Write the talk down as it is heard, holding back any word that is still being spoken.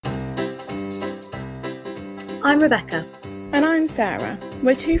I'm Rebecca. And I'm Sarah.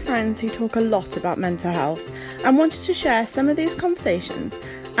 We're two friends who talk a lot about mental health and wanted to share some of these conversations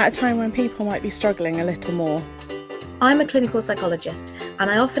at a time when people might be struggling a little more. I'm a clinical psychologist,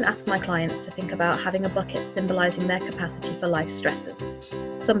 and I often ask my clients to think about having a bucket symbolising their capacity for life stresses.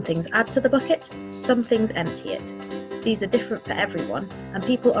 Some things add to the bucket, some things empty it. These are different for everyone, and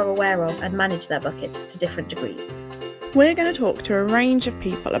people are aware of and manage their bucket to different degrees. We're going to talk to a range of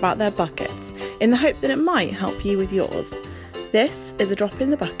people about their buckets in the hope that it might help you with yours. This is A Drop in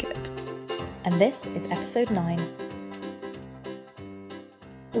the Bucket. And this is episode 9.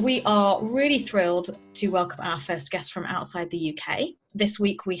 We are really thrilled to welcome our first guest from outside the UK. This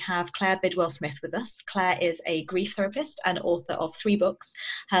week we have Claire Bidwell Smith with us. Claire is a grief therapist and author of 3 books.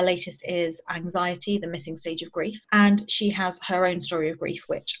 Her latest is Anxiety, the Missing Stage of Grief. And she has her own story of grief,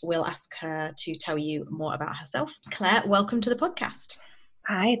 which we'll ask her to tell you more about herself. Claire, welcome to the podcast.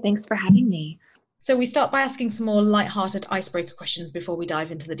 Hi, thanks for having me. So we start by asking some more light-hearted icebreaker questions before we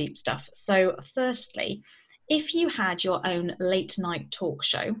dive into the deep stuff. So firstly, if you had your own late night talk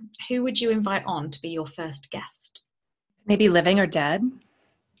show, who would you invite on to be your first guest? Maybe living or dead?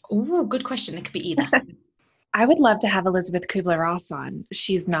 Oh, good question. It could be either. I would love to have Elizabeth Kubler-Ross on.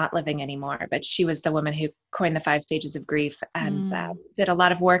 She's not living anymore, but she was the woman who coined the 5 stages of grief and did a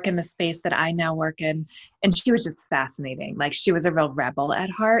lot of work in the space that I now work in. And she was just fascinating. Like, she was a real rebel at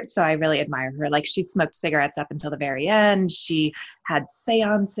heart. So I really admire her. Like, she smoked cigarettes up until the very end. She had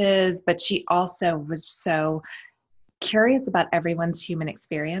seances, but she also was so curious about everyone's human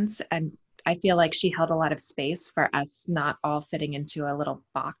experience. And I feel like she held a lot of space for us not all fitting into a little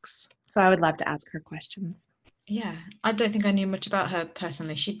box. So I would love to ask her questions. Yeah, I don't think I knew much about her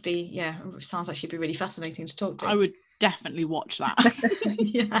personally. She'd be, sounds like she'd be really fascinating to talk to. I would definitely watch that.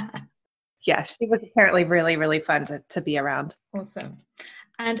 Yeah. Yeah, she was apparently really, really fun to be around. Awesome.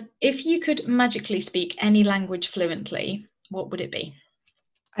 And if you could magically speak any language fluently, what would it be?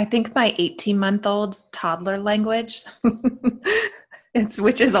 I think my 18-month-old's toddler language,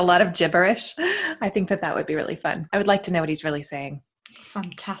 which is a lot of gibberish. I think that would be really fun. I would like to know what he's really saying.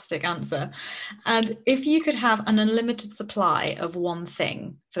 Fantastic answer. And if you could have an unlimited supply of one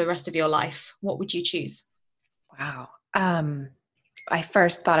thing for the rest of your life, what would you choose? Wow. I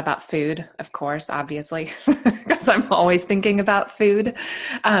first thought about food, of course, obviously, because I'm always thinking about food.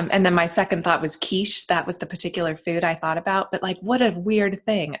 And then my second thought was quiche. That was the particular food I thought about. But like, what a weird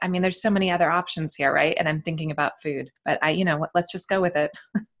thing. I mean, there's so many other options here, right? And I'm thinking about food. But let's just go with it.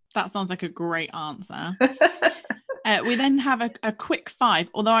 That sounds like a great answer. We then have a quick 5,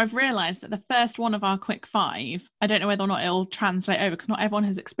 although I've realised that the first one of our quick 5, I don't know whether or not it'll translate over because not everyone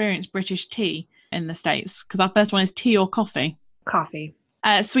has experienced British tea in the States, because our first one is tea or coffee. Coffee.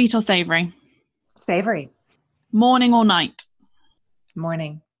 Sweet or savoury? Savory. Morning or night?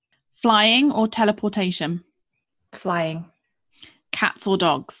 Morning. Flying or teleportation? Flying. Cats or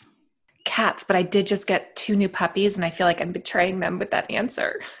dogs? Cats, but I did just get 2 new puppies and I feel like I'm betraying them with that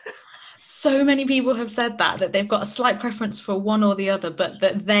answer. So many people have said that they've got a slight preference for one or the other, but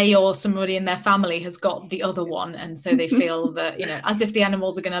that they or somebody in their family has got the other one. And so they feel that, as if the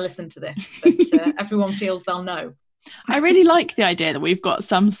animals are going to listen to this, but everyone feels they'll know. I really like the idea that we've got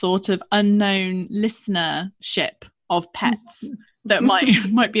some sort of unknown listenership of pets that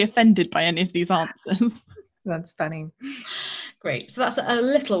might be offended by any of these answers. That's funny. Great. So that's a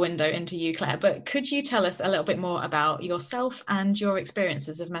little window into you, Claire, but could you tell us a little bit more about yourself and your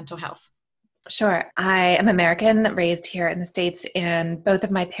experiences of mental health? Sure. I am American, raised here in the States, and both of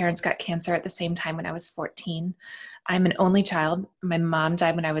my parents got cancer at the same time when I was 14. I'm an only child. My mom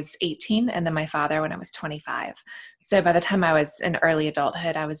died when I was 18, and then my father when I was 25. So by the time I was in early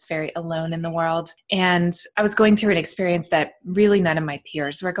adulthood, I was very alone in the world. And I was going through an experience that really none of my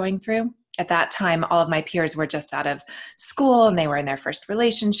peers were going through. At that time, all of my peers were just out of school and they were in their first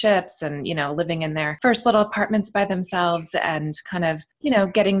relationships and, living in their first little apartments by themselves and kind of,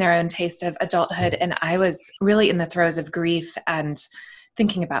 getting their own taste of adulthood. And I was really in the throes of grief and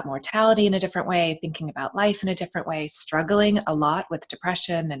thinking about mortality in a different way, thinking about life in a different way, struggling a lot with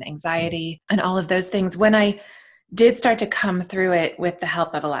depression and anxiety and all of those things. When I did start to come through it with the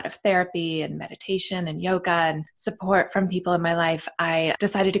help of a lot of therapy and meditation and yoga and support from people in my life, I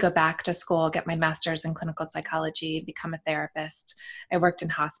decided to go back to school, get my master's in clinical psychology, become a therapist. I worked in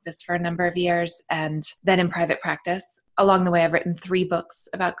hospice for a number of years and then in private practice. Along the way, I've written 3 books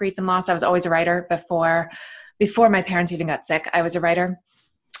about grief and loss. I was always a writer before my parents even got sick. I was a writer.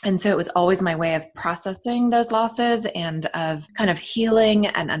 And so it was always my way of processing those losses and of kind of healing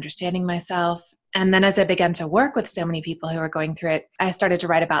and understanding myself. And then as I began to work with so many people who were going through it, I started to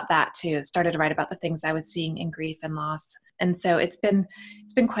write about that too, started to write about the things I was seeing in grief and loss. And so it's been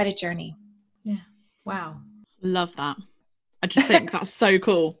quite a journey. Yeah. Wow. Love that. I just think that's so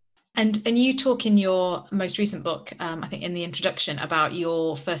cool. And you talk in your most recent book, I think in the introduction, about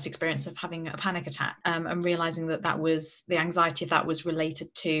your first experience of having a panic attack, and realizing that was the anxiety of that was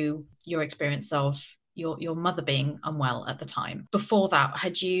related to your experience of your mother being unwell at the time. Before that,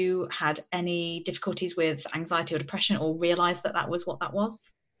 had you had any difficulties with anxiety or depression, or realized that was what that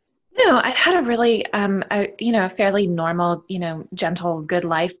was? No, I had a really, a fairly normal, gentle, good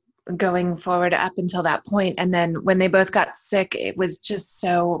life going forward up until that point. And then when they both got sick, it was just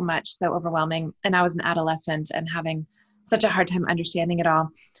so overwhelming. And I was an adolescent and having such a hard time understanding it all.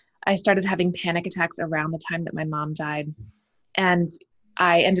 I started having panic attacks around the time that my mom died. And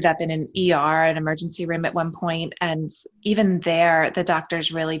I ended up in an ER, an emergency room at one point. And even there, the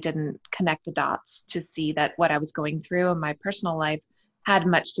doctors really didn't connect the dots to see that what I was going through in my personal life had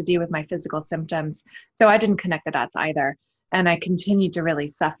much to do with my physical symptoms. So I didn't connect the dots either. And I continued to really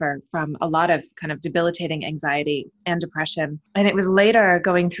suffer from a lot of kind of debilitating anxiety and depression. And it was later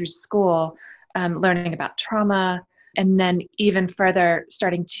going through school, learning about trauma, and then even further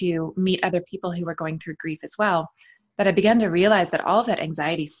starting to meet other people who were going through grief as well, that I began to realize that all of that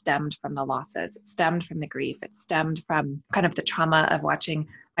anxiety stemmed from the losses. It stemmed from the grief. It stemmed from kind of the trauma of watching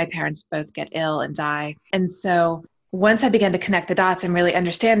my parents both get ill and die. And so once I began to connect the dots and really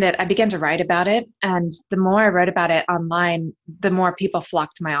understand it, I began to write about it. And the more I wrote about it online, the more people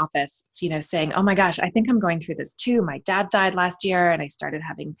flocked to my office, saying, oh my gosh, I think I'm going through this too. My dad died last year and I started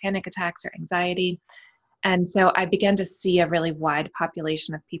having panic attacks or anxiety. And so I began to see a really wide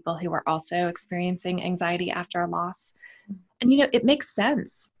population of people who were also experiencing anxiety after a loss. And, it makes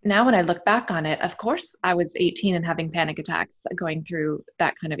sense. Now, when I look back on it, of course, I was 18 and having panic attacks going through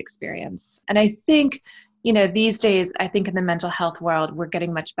that kind of experience. And I think, these days, I think in the mental health world, we're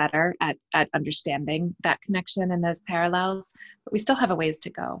getting much better at understanding that connection and those parallels, but we still have a ways to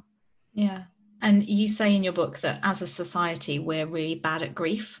go. Yeah. And you say in your book that as a society, we're really bad at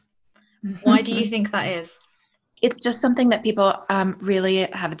grief. Why do you think that is? It's just something that people really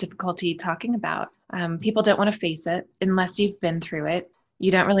have a difficulty talking about. People don't want to face it unless you've been through it.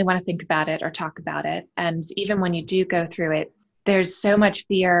 You don't really want to think about it or talk about it. And even when you do go through it, there's so much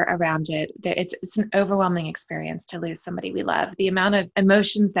fear around it. It's an overwhelming experience to lose somebody we love. The amount of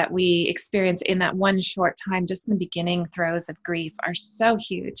emotions that we experience in that one short time, just in the beginning throes of grief, are so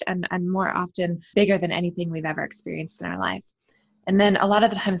huge and more often bigger than anything we've ever experienced in our life. And then a lot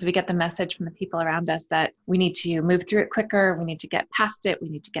of the times we get the message from the people around us that we need to move through it quicker, we need to get past it, we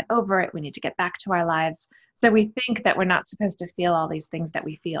need to get over it, we need to get back to our lives. So we think that we're not supposed to feel all these things that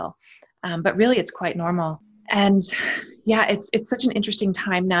we feel, but really it's quite normal. And yeah, it's such an interesting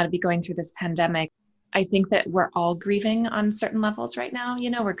time now to be going through this pandemic. I think that we're all grieving on certain levels right now.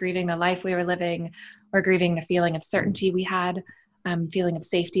 We're grieving the life we were living, we're grieving the feeling of certainty we had, feeling of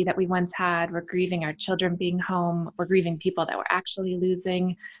safety that we once had. We're grieving our children being home. We're grieving people that we're actually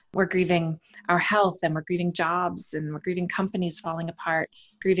losing. We're grieving our health, and we're grieving jobs, and we're grieving companies falling apart,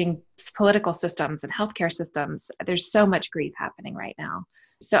 grieving political systems and healthcare systems. There's so much grief happening right now.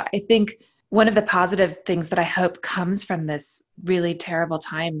 So I think one of the positive things that I hope comes from this really terrible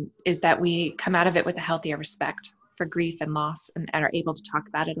time is that we come out of it with a healthier respect for grief and loss and are able to talk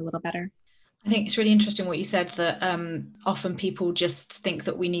about it a little better. I think it's really interesting what you said, that often people just think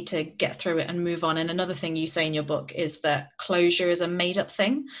that we need to get through it and move on. And another thing you say in your book is that closure is a made up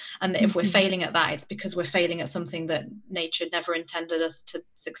thing. And that if we're failing at that, it's because we're failing at something that nature never intended us to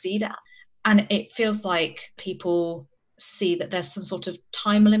succeed at. And it feels like people see that there's some sort of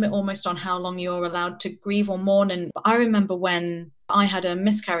time limit almost on how long you're allowed to grieve or mourn. And I remember when I had a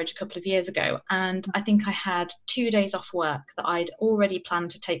miscarriage a couple of years ago, and I think I had 2 days off work that I'd already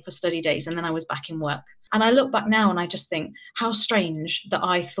planned to take for study days, and then I was back in work. And I look back now and I just think how strange that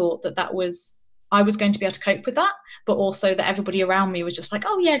I thought that I was going to be able to cope with that, but also that everybody around me was just like,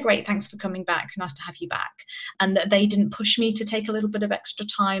 oh yeah, great, thanks for coming back, nice to have you back. And that they didn't push me to take a little bit of extra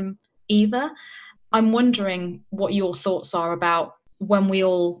time either. I'm wondering what your thoughts are about when we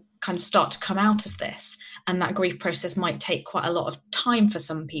all kind of start to come out of this, and that grief process might take quite a lot of time for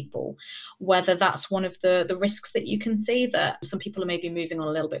some people, whether that's one of the risks that you can see, that some people are maybe moving on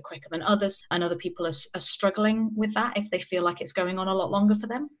a little bit quicker than others, and other people are struggling with that if they feel like it's going on a lot longer for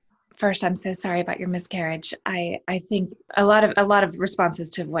them. First, I'm so sorry about your miscarriage. I think a lot of responses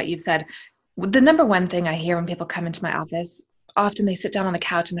to what you've said. The number one thing I hear when people come into my office, often they sit down on the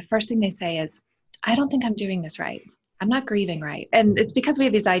couch and the first thing they say is, I don't think I'm doing this right. I'm not grieving right. And it's because we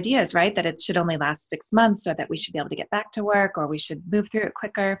have these ideas, right, that it should only last 6 months, or that we should be able to get back to work, or we should move through it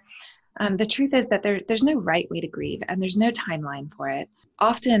quicker. The truth is that there's no right way to grieve, and there's no timeline for it.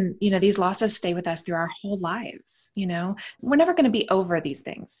 Often, these losses stay with us through our whole lives. We're never going to be over these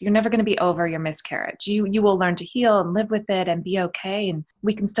things. You're never going to be over your miscarriage. You will learn to heal and live with it and be okay. And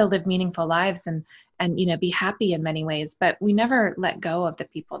we can still live meaningful lives and be happy in many ways, but we never let go of the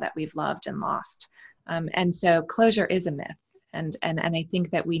people that we've loved and lost. And so closure is a myth. And I think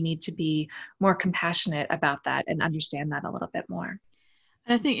that we need to be more compassionate about that and understand that a little bit more.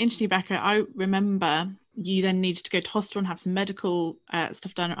 And I think, interestingly, Becca, I remember you then needed to go to hospital and have some medical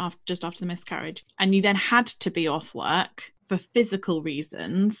stuff done just after the miscarriage. And you then had to be off work for physical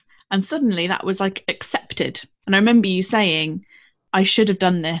reasons. And suddenly that was like accepted. And I remember you saying, I should have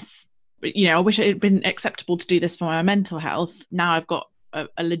done this. But, I wish it had been acceptable to do this for my mental health. Now I've got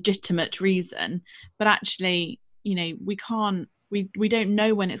a legitimate reason. But actually, we don't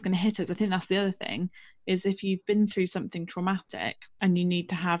know when it's going to hit us. I think that's the other thing, is if you've been through something traumatic and you need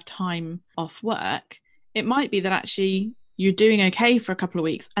to have time off work, it might be that actually you're doing okay for a couple of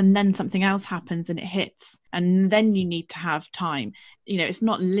weeks and then something else happens and it hits, and then you need to have time. It's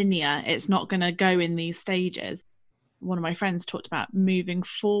not linear. It's not going to go in these stages. One of my friends talked about moving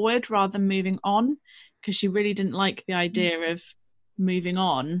forward rather than moving on, because she really didn't like the idea of moving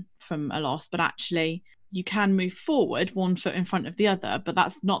on from a loss, but actually you can move forward one foot in front of the other, but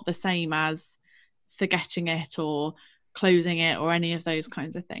that's not the same as forgetting it or closing it or any of those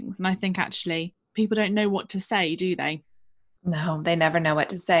kinds of things. And I think actually people don't know what to say, do they? No, they never know what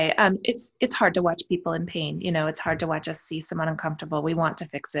to say. It's hard to watch people in pain. It's hard to watch us see someone uncomfortable. We want to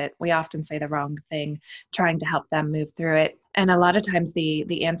fix it. We often say the wrong thing, trying to help them move through it. And a lot of times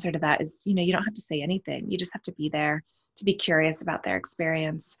the answer to that is, you don't have to say anything. You just have to be there, to be curious about their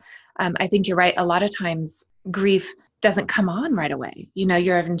experience. I think you're right. A lot of times grief doesn't come on right away.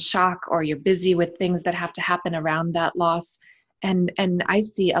 You're in shock or you're busy with things that have to happen around that loss. And I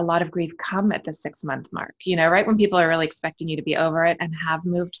see a lot of grief come at the 6-month mark, right when people are really expecting you to be over it and have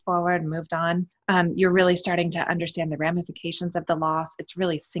moved forward and moved on. You're really starting to understand the ramifications of the loss. It's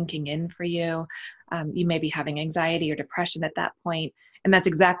really sinking in for you. You may be having anxiety or depression at that point. And that's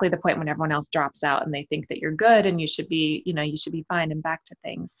exactly the point when everyone else drops out and they think that you're good and you should be fine and back to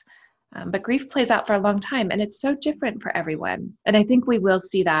things. But grief plays out for a long time, and it's so different for everyone. And I think we will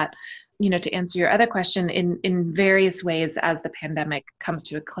see that, to answer your other question, in various ways as the pandemic comes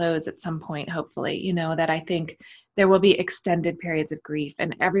to a close at some point, hopefully, that I think there will be extended periods of grief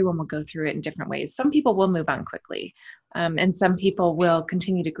and everyone will go through it in different ways. Some people will move on quickly, and some people will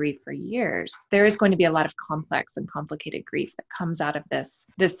continue to grieve for years. There is going to be a lot of complex and complicated grief that comes out of this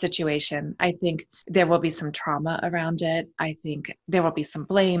situation. I think there will be some trauma around it. I think there will be some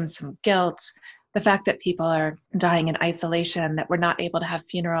blame, some guilt. The fact that people are dying in isolation, that we're not able to have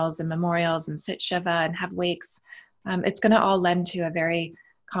funerals and memorials and sit Shiva and have wakes, it's going to all lend to a very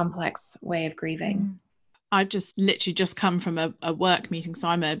complex way of grieving. I've literally just come from a work meeting. So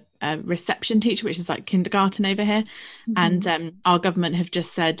I'm a reception teacher, which is like kindergarten over here. Mm-hmm. And our government have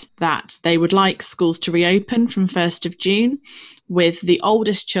just said that they would like schools to reopen from 1st of June with the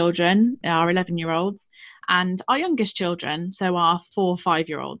oldest children, our 11-year-olds, and our youngest children, so our 4 or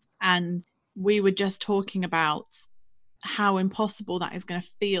 5-year-olds. And we were just talking about how impossible that is going to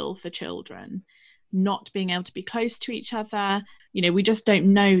feel for children, not being able to be close to each other. We just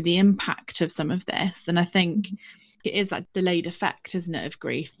don't know the impact of some of this. And I think it is that delayed effect, isn't it, of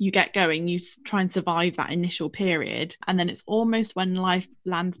grief? You get going, you try and survive that initial period. And then it's almost when life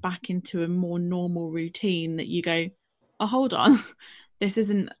lands back into a more normal routine that you go, oh, hold on, this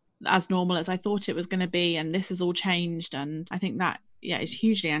isn't as normal as I thought it was going to be. And this has all changed. And I think that, is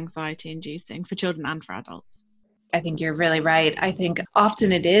hugely anxiety inducing for children and for adults. I think you're really right. I think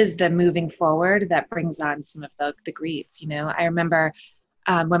often it is the moving forward that brings on some of the grief. I remember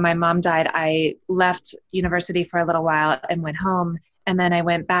when my mom died, I left university for a little while and went home. And then I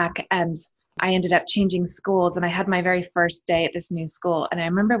went back and I ended up changing schools. And I had my very first day at this new school. And I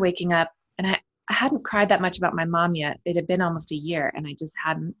remember waking up and I hadn't cried that much about my mom yet. It had been almost a year and I just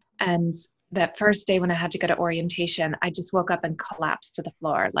hadn't. And that first day when I had to go to orientation, I just woke up and collapsed to the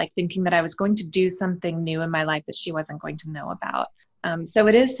floor, like thinking that I was going to do something new in my life that she wasn't going to know about. So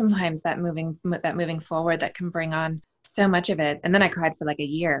it is sometimes that moving forward that can bring on so much of it. And then I cried for like a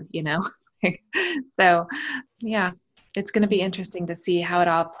year, So yeah, it's going to be interesting to see how it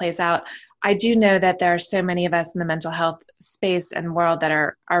all plays out. I do know that there are so many of us in the mental health space and world that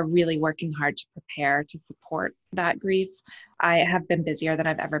are really working hard to prepare to support that grief. I have been busier than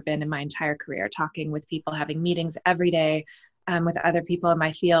I've ever been in my entire career, talking with people, having meetings every day with other people in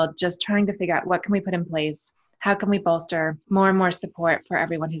my field, just trying to figure out what can we put in place? How can we bolster more and more support for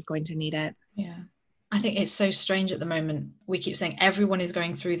everyone who's going to need it? Yeah. I think it's so strange at the moment. We keep saying everyone is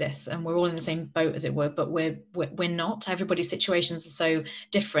going through this and we're all in the same boat, as it were, but we're not. Everybody's situations are so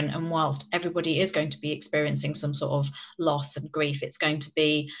different, and whilst everybody is going to be experiencing some sort of loss and grief, it's going to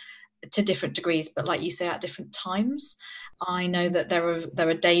be to different degrees, but like you say, at different times. I know that there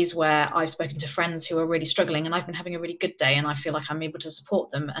are days where I've spoken to friends who are really struggling, and I've been having a really good day and I feel like I'm able to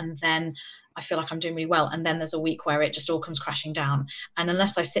support them, and then I feel like I'm doing really well, and then there's a week where it just all comes crashing down. And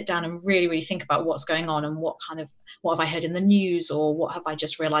unless I sit down and really, really think about what's going on and what have I heard in the news, or what have I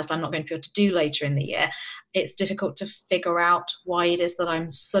just realized I'm not going to be able to do later in the year, it's difficult to figure out why it is that I'm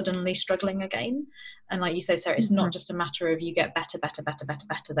suddenly struggling again. And like you say, Sarah, it's not just a matter of you get better.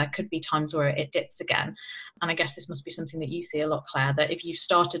 There could be times where it dips again. And I guess this must be something that you see a lot, Claire, that if you've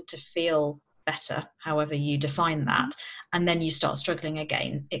started to feel better, however you define that, and then you start struggling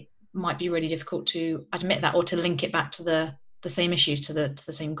again, it might be really difficult to admit that, or to link it back to the same issues, to the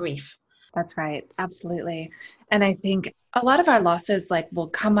same grief. That's right. Absolutely. And I think a lot of our losses will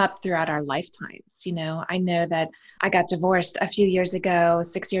come up throughout our lifetimes. I know that I got divorced a few years ago,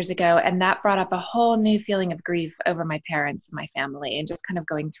 6 years ago, and that brought up a whole new feeling of grief over my parents and my family, and just kind of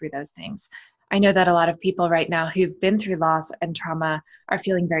going through those things. I know that a lot of people right now who've been through loss and trauma are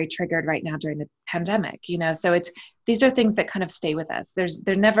feeling very triggered right now during the pandemic, so these are things that kind of stay with us.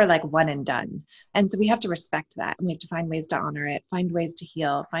 They're never one and done. And so we have to respect that, and we have to find ways to honor it, find ways to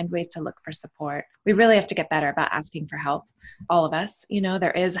heal, find ways to look for support. We really have to get better about asking for help. All of us,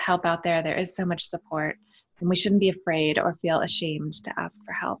 there is help out there. There is so much support, and we shouldn't be afraid or feel ashamed to ask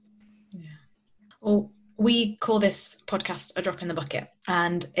for help. Yeah. Well, we call this podcast A Drop in the Bucket,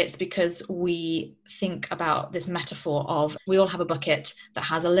 and it's because we think about this metaphor of we all have a bucket that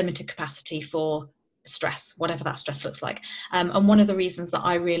has a limited capacity for stress, whatever that stress looks like. And one of the reasons that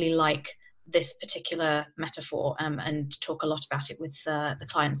I really like this particular metaphor and talk a lot about it with the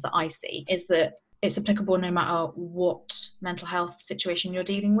clients that I see is that it's applicable no matter what mental health situation you're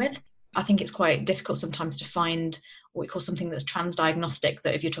dealing with. I think it's quite difficult sometimes to find what we call something that's transdiagnostic,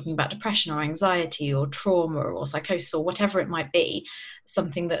 that if you're talking about depression or anxiety or trauma or psychosis or whatever it might be,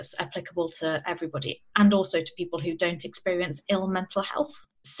 something that's applicable to everybody, and also to people who don't experience ill mental health.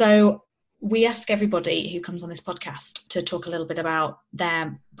 So we ask everybody who comes on this podcast to talk a little bit about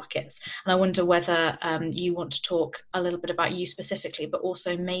their buckets. And I wonder whether you want to talk a little bit about you specifically, but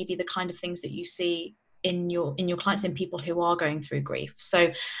also maybe the kind of things that you see in your clients, in people who are going through grief.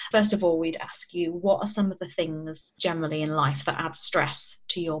 So first of all, we'd ask you, what are some of the things generally in life that add stress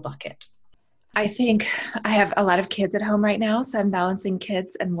to your bucket? I think I have a lot of kids at home right now, so I'm balancing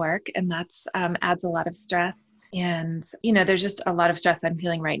kids and work, and that's adds a lot of stress. And, there's just a lot of stress I'm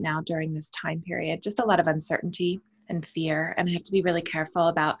feeling right now during this time period, just a lot of uncertainty and fear. And I have to be really careful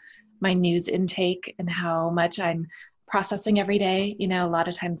about my news intake and how much I'm processing every day. A lot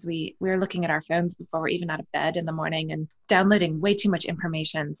of times we're looking at our phones before we're even out of bed in the morning and downloading way too much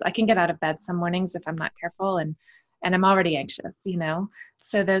information. So I can get out of bed some mornings if I'm not careful, and I'm already anxious,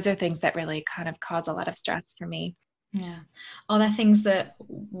 So those are things that really kind of cause a lot of stress for me. Yeah. Are there things that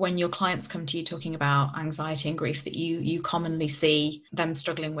when your clients come to you talking about anxiety and grief that you commonly see them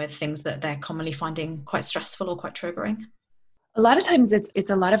struggling with, things that they're commonly finding quite stressful or quite triggering? A lot of times it's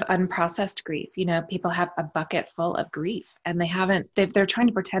a lot of unprocessed grief. People have a bucket full of grief, and they're trying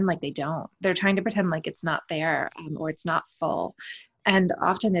to pretend like they don't. They're trying to pretend like it's not there, or it's not full. And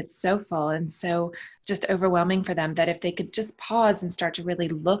often it's so full and so just overwhelming for them that if they could just pause and start to really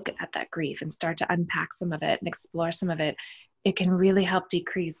look at that grief and start to unpack some of it and explore some of it, it can really help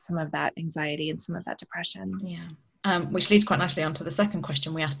decrease some of that anxiety and some of that depression. Yeah. Which leads quite nicely onto the second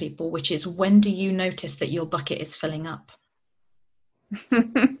question we ask people, which is, when do you notice that your bucket is filling up?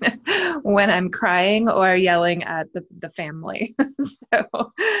 When I'm crying or yelling at the family.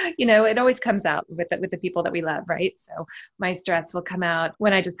 So, it always comes out with the people that we love, right? So my stress will come out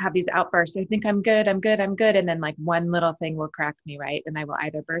when I just have these outbursts. I think I'm good. And then one little thing will crack me, right? And I will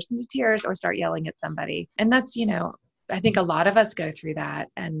either burst into tears or start yelling at somebody. And that's, I think a lot of us go through that.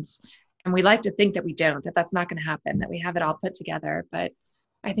 And we like to think that we don't, that's not going to happen, that we have it all put together. But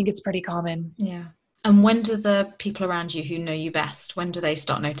I think it's pretty common. Yeah. And when do the people around you who know you best, when do they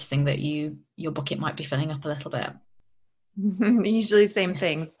start noticing that your bucket might be filling up a little bit? Usually same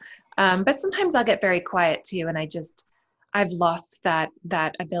things. But sometimes I'll get very quiet too. And I've lost that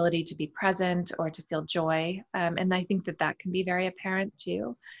ability to be present or to feel joy. And I think that can be very apparent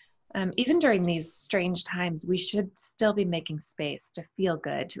too. Even during these strange times, we should still be making space to feel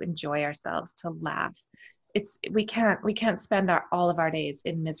good, to enjoy ourselves, to laugh. We can't spend all of our days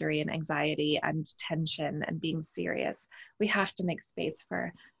in misery and anxiety and tension and being serious. We have to make space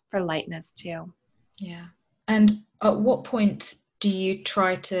for lightness too. Yeah. And at what point do you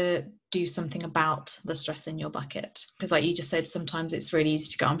try to do something about the stress in your bucket? Because like you just said, sometimes it's really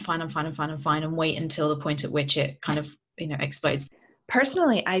easy to go, I'm fine, and wait until the point at which it kind of, explodes.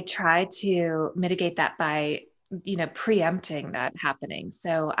 Personally, I try to mitigate that by, preempting that happening.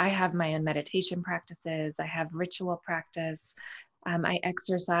 So I have my own meditation practices. I have ritual practice. I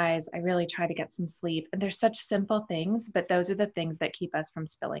exercise. I really try to get some sleep. And there's such simple things, but those are the things that keep us from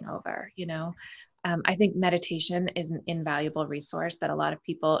spilling over, I think meditation is an invaluable resource that a lot of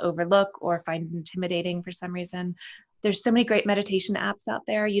people overlook or find intimidating for some reason. There's so many great meditation apps out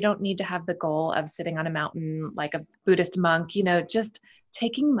there. You don't need to have the goal of sitting on a mountain like a Buddhist monk, just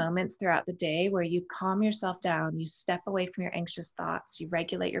taking moments throughout the day where you calm yourself down, you step away from your anxious thoughts, you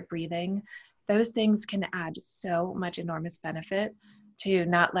regulate your breathing. Those things can add so much enormous benefit to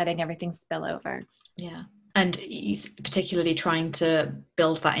not letting everything spill over. Yeah. And particularly trying to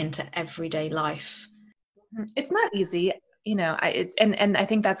build that into everyday life. It's not easy. And I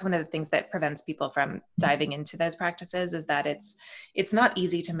think that's one of the things that prevents people from diving into those practices is that it's not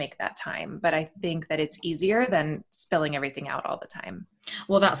easy to make that time, but I think that it's easier than spilling everything out all the time.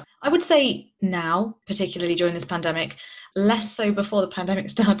 Well, I would say now, particularly during this pandemic, less so before the pandemic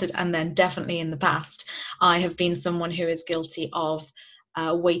started, and then definitely in the past, I have been someone who is guilty of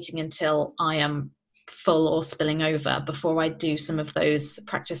waiting until I am full or spilling over before I do some of those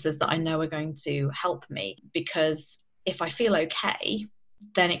practices that I know are going to help me, because if I feel okay,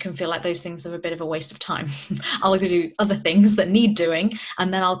 then it can feel like those things are a bit of a waste of time. I'll go do other things that need doing,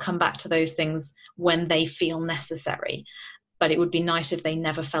 and then I'll come back to those things when they feel necessary. But it would be nice if they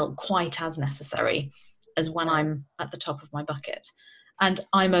never felt quite as necessary as when I'm at the top of my bucket. And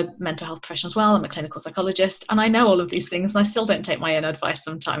I'm a mental health professional as well. I'm a clinical psychologist, and I know all of these things, and I still don't take my own advice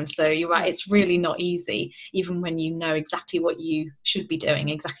sometimes. So you're right, it's really not easy, even when you know exactly what you should be doing,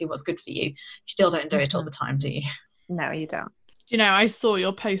 exactly what's good for you. You still don't do it all the time, do you? No, you don't. I saw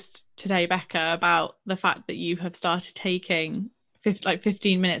your post today, Becca, about the fact that you have started taking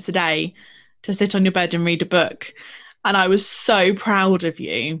 15 minutes a day to sit on your bed and read a book. And I was so proud of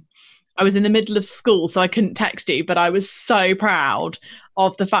you. I was in the middle of school, so I couldn't text you, but I was so proud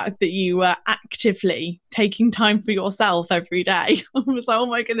of the fact that you were actively taking time for yourself every day. I was like, oh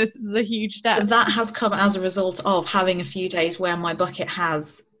my goodness, this is a huge step. That has come as a result of having a few days where my bucket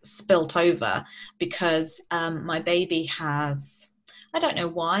has spilt over, because my baby has, I don't know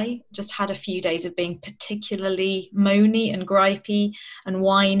why, just had a few days of being particularly moany and gripey and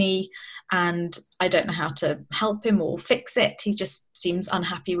whiny, and I don't know how to help him or fix it. He just seems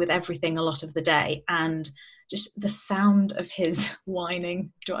unhappy with everything a lot of the day, and just the sound of his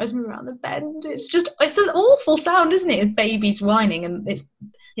whining drives me around the bend. It's an awful sound, isn't it? His baby's whining, and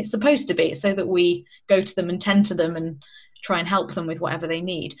it's supposed to be so that we go to them and tend to them and try and help them with whatever they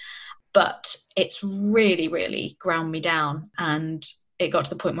need. But it's really, really ground me down, and it got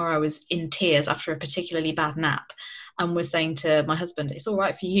to the point where I was in tears after a particularly bad nap, and was saying to my husband, it's all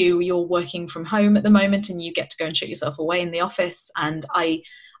right for you, you're working from home at the moment and you get to go and shut yourself away in the office, and I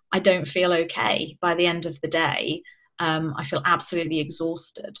don't feel okay by the end of the day. I feel absolutely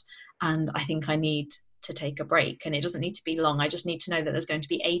exhausted, and I think I need to take a break. And it doesn't need to be long. I just need to know that there's going to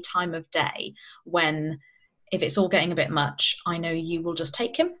be a time of day when, if it's all getting a bit much, I know you will just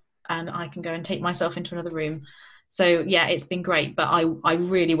take him and I can go and take myself into another room. So yeah, it's been great, but I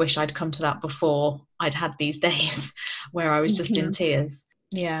really wish I'd come to that before I'd had these days where I was just in tears.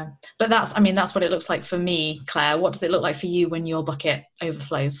 Yeah, but that's what it looks like for me. Claire, what does it look like for you when your bucket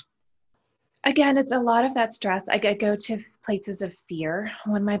overflows? Again, it's a lot of that stress. I go to places of fear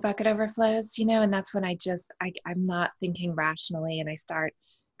when my bucket overflows, and that's when I'm not thinking rationally, and I start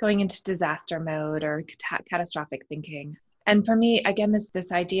going into disaster mode or catastrophic thinking. And for me, again,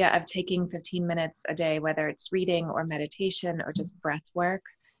 this idea of taking 15 minutes a day, whether it's reading or meditation or just breath work,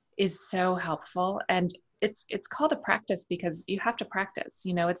 is so helpful. And it's called a practice because you have to practice.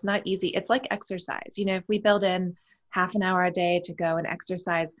 It's not easy. It's like exercise. If we build in half an hour a day to go and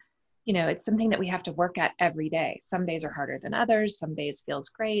exercise, it's something that we have to work at every day. Some days are harder than others. Some days feels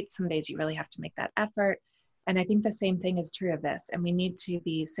great. Some days you really have to make that effort. And I think the same thing is true of this. And we need to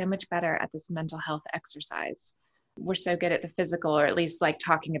be so much better at this mental health exercise. We're so good at the physical, or at least like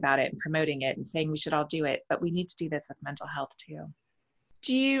talking about it and promoting it and saying we should all do it, but we need to do this with mental health too.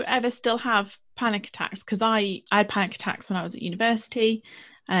 Do you ever still have panic attacks? Because I had panic attacks when I was at university,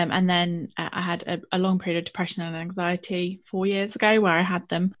 and then I had a long period of depression and anxiety 4 years ago where I had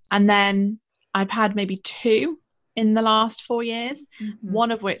them. And then I've had maybe 2 in the last 4 years,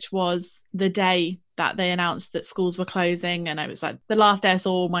 one of which was the day that they announced that schools were closing, and it was like the last day I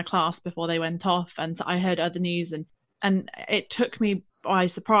saw my class before they went off, and I heard other news, and it took me by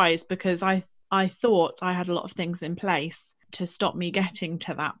surprise because I thought I had a lot of things in place, to stop me getting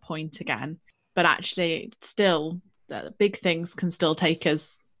to that point again. But actually, still, big things can still take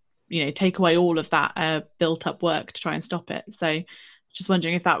us, take away all of that built up work to try and stop it. So just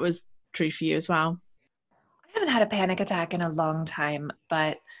wondering if that was true for you as well. I haven't had a panic attack in a long time,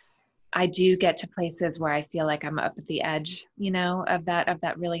 but I do get to places where I feel like I'm up at the edge, of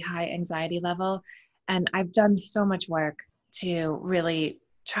that really high anxiety level. And I've done so much work to really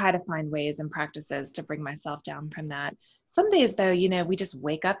try to find ways and practices to bring myself down from that. Some days though, we just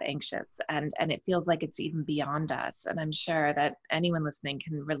wake up anxious and it feels like it's even beyond us. And I'm sure that anyone listening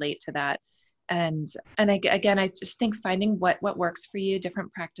can relate to that. And again, I just think finding what works for you,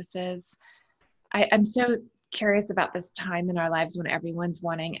 different practices. I'm so curious about this time in our lives when everyone's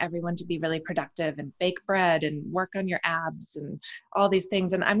wanting everyone to be really productive and bake bread and work on your abs and all these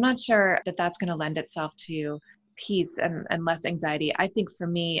things. And I'm not sure that that's going to lend itself to peace and less anxiety. I think for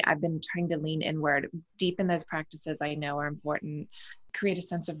me, I've been trying to lean inward, deepen those practices I know are important, create a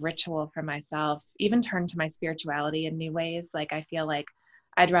sense of ritual for myself, even turn to my spirituality in new ways. Like I feel like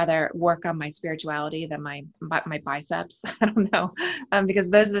I'd rather work on my spirituality than my biceps. I don't know, because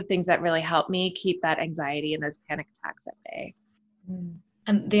those are the things that really help me keep that anxiety and those panic attacks at bay.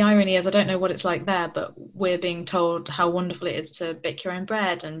 And the irony is, I don't know what it's like there, but we're being told how wonderful it is to bake your own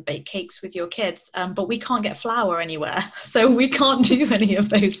bread and bake cakes with your kids, but we can't get flour anywhere, so we can't do any of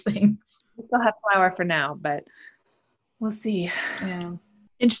those things. We still have flour for now, but we'll see. Yeah.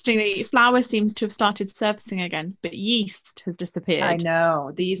 Interestingly, flour seems to have started surfacing again, but yeast has disappeared. I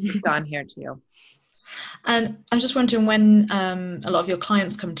know. The yeast is gone here too. And I'm just wondering, when a lot of your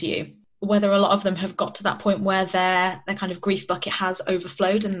clients come to you, whether a lot of them have got to that point where their kind of grief bucket has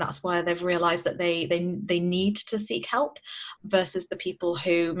overflowed and that's why they've realised that they need to seek help, versus the people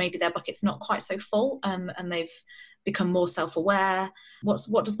who maybe their bucket's not quite so full and they've become more self-aware.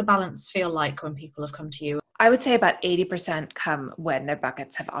 What does the balance feel like when people have come to you? I would say about 80% come when their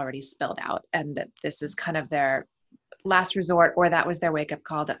buckets have already spilled out and that this is kind of their last resort, or that was their wake-up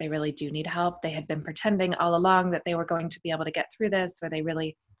call that they really do need help. They had been pretending all along that they were going to be able to get through this, or they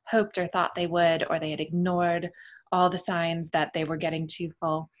really hoped or thought they would, or they had ignored all the signs that they were getting too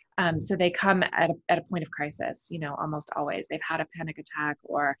full. So they come at a point of crisis, almost always. They've had a panic attack,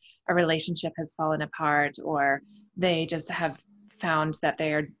 or a relationship has fallen apart, or they just have found that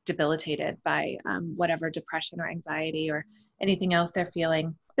they are debilitated by whatever depression or anxiety or anything else they're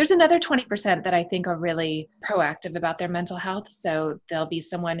feeling. There's another 20% that I think are really proactive about their mental health. So there'll be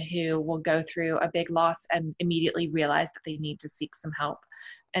someone who will go through a big loss and immediately realize that they need to seek some help.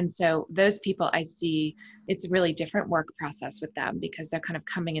 And so those people, I see it's a really different work process with them because they're kind of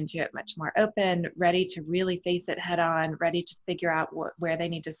coming into it much more open, ready to really face it head on, ready to figure out where they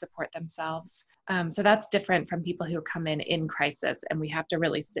need to support themselves. So that's different from people who come in crisis, and we have to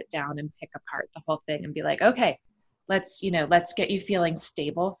really sit down and pick apart the whole thing and be like, okay, let's get you feeling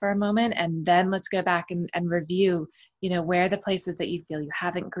stable for a moment, and then let's go back and review, where are the places that you feel you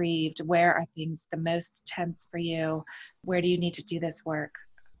haven't grieved, where are things the most tense for you, where do you need to do this work?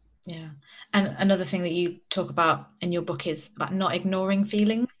 Yeah. And another thing that you talk about in your book is about not ignoring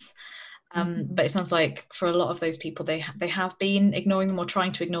feelings. But it sounds like for a lot of those people, they have been ignoring them or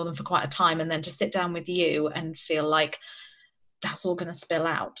trying to ignore them for quite a time, and then to sit down with you and feel like that's all going to spill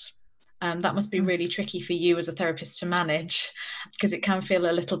out. That must be really tricky for you as a therapist to manage, because it can feel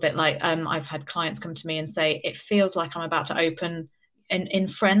a little bit like I've had clients come to me and say, it feels like I'm about to open in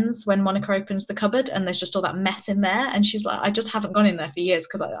Friends when Monica opens the cupboard and there's just all that mess in there, and she's like, I just haven't gone in there for years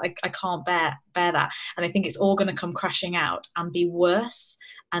because I can't bear that, and I think it's all going to come crashing out and be worse,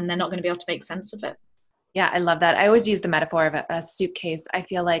 and they're not going to be able to make sense of it. Yeah, I love that. I always use the metaphor of a suitcase. I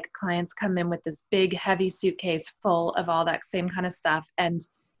feel like clients come in with this big, heavy suitcase full of all that same kind of stuff, and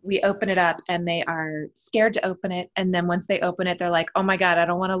we open it up and they are scared to open it. And then once they open it, they're like, oh my God, I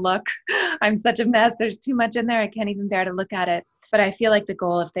don't want to look. I'm such a mess. There's too much in there. I can't even bear to look at it. But I feel like the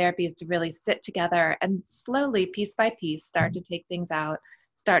goal of therapy is to really sit together and slowly, piece by piece, start to take things out,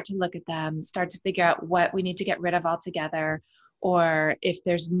 start to look at them, start to figure out what we need to get rid of altogether, or if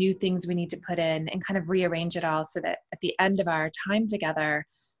there's new things we need to put in, and kind of rearrange it all so that at the end of our time together,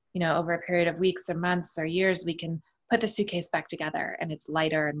 over a period of weeks or months or years, we can put the suitcase back together and it's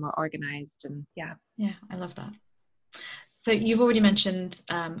lighter and more organized. And yeah, I love that. So you've already mentioned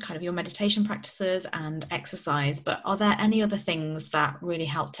kind of your meditation practices and exercise, but are there any other things that really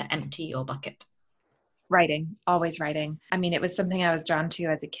help to empty your bucket? Writing, always writing. I mean, it was something I was drawn to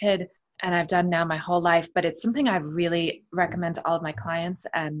as a kid and I've done now my whole life, but it's something I really recommend to all of my clients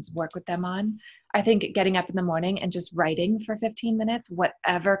and work with them on. I think getting up in the morning and just writing for 15 minutes,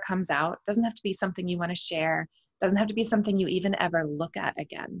 whatever comes out, doesn't have to be something you want to share, Doesn't have to be something you even ever look at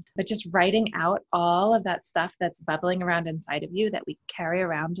again, but just writing out all of that stuff that's bubbling around inside of you that we carry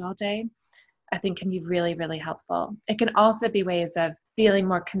around all day, I think can be really, really helpful. It can also be ways of feeling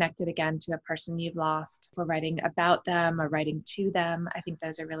more connected again to a person you've lost, for writing about them or writing to them. I think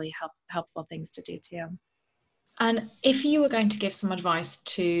those are really helpful things to do too. And if you were going to give some advice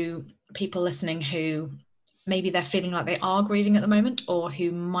to people listening who maybe they're feeling like they are grieving at the moment, or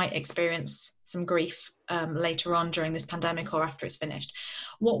who might experience some grief later on during this pandemic or after it's finished,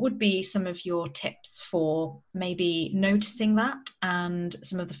 what would be some of your tips for maybe noticing that and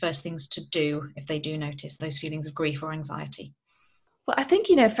some of the first things to do if they do notice those feelings of grief or anxiety? Well, I think,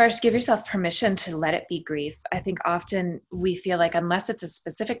 first give yourself permission to let it be grief. I think often we feel like unless it's a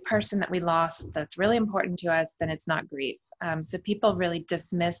specific person that we lost that's really important to us, then it's not grief. So people really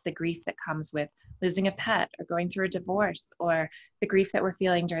dismiss the grief that comes with losing a pet or going through a divorce, or the grief that we're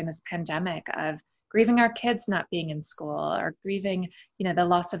feeling during this pandemic of grieving our kids not being in school, or grieving, the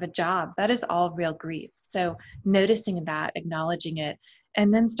loss of a job. That is all real grief. So noticing that, acknowledging it,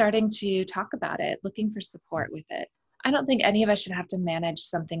 and then starting to talk about it, looking for support with it. I don't think any of us should have to manage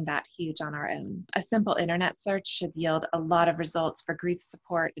something that huge on our own. A simple internet search should yield a lot of results for grief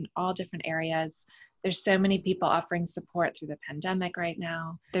support in all different areas. There's so many people offering support through the pandemic right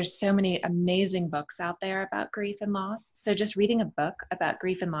now. There's so many amazing books out there about grief and loss. So just reading a book about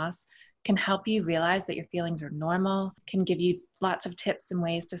grief and loss can help you realize that your feelings are normal, can give you lots of tips and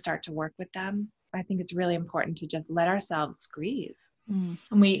ways to start to work with them. I think it's really important to just let ourselves grieve. And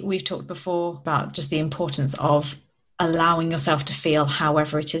we've talked before about just the importance of allowing yourself to feel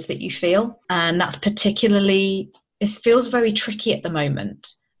however it is that you feel. And that's particularly, it feels very tricky at the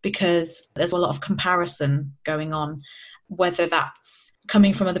moment because there's a lot of comparison going on, whether that's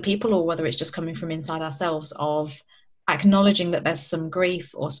coming from other people or whether it's just coming from inside ourselves, of acknowledging that there's some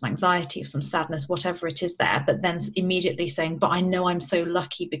grief or some anxiety or some sadness, whatever it is there, but then immediately saying, but I know I'm so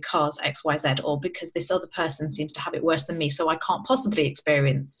lucky because XYZ, or because this other person seems to have it worse than me, so I can't possibly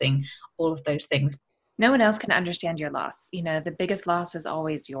experiencing all of those things. No one else can understand your loss. The biggest loss is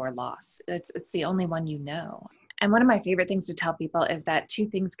always your loss. It's the only one you know. And one of my favorite things to tell people is that two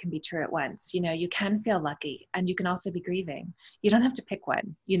things can be true at once. You can feel lucky and you can also be grieving. You don't have to pick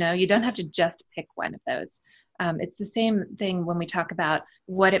one. You don't have to just pick one of those. It's the same thing when we talk about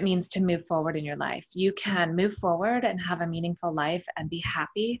what it means to move forward in your life. You can move forward and have a meaningful life and be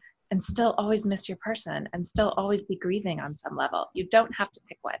happy and still always miss your person and still always be grieving on some level. You don't have to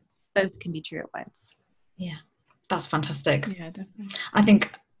pick one. Both can be true at once. Yeah, that's fantastic. Yeah, definitely. I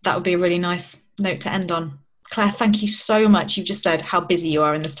think that would be a really nice note to end on. Claire, thank you so much. You've just said how busy you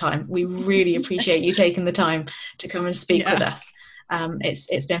are in this time. We really appreciate you taking the time to come and speak with us.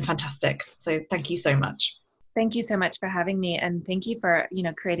 It's been fantastic. So thank you so much. Thank you so much for having me. And thank you for,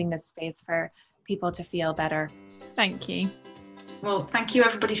 creating this space for people to feel better. Thank you. Well, thank you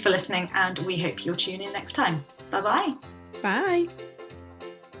everybody for listening, and we hope you'll tune in next time. Bye-bye. Bye.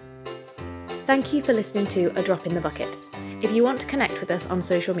 Thank you for listening to A Drop in the Bucket. If you want to connect with us on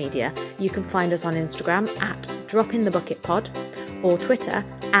social media, you can find us on Instagram at DropInTheBucketPod or Twitter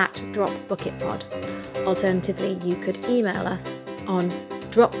at DropBucketPod. Alternatively, you could email us on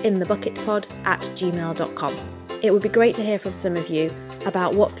dropinthebucketpod@gmail.com. It would be great to hear from some of you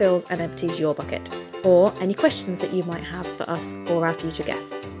about what fills and empties your bucket, or any questions that you might have for us or our future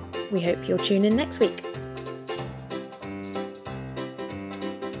guests. We hope you'll tune in next week.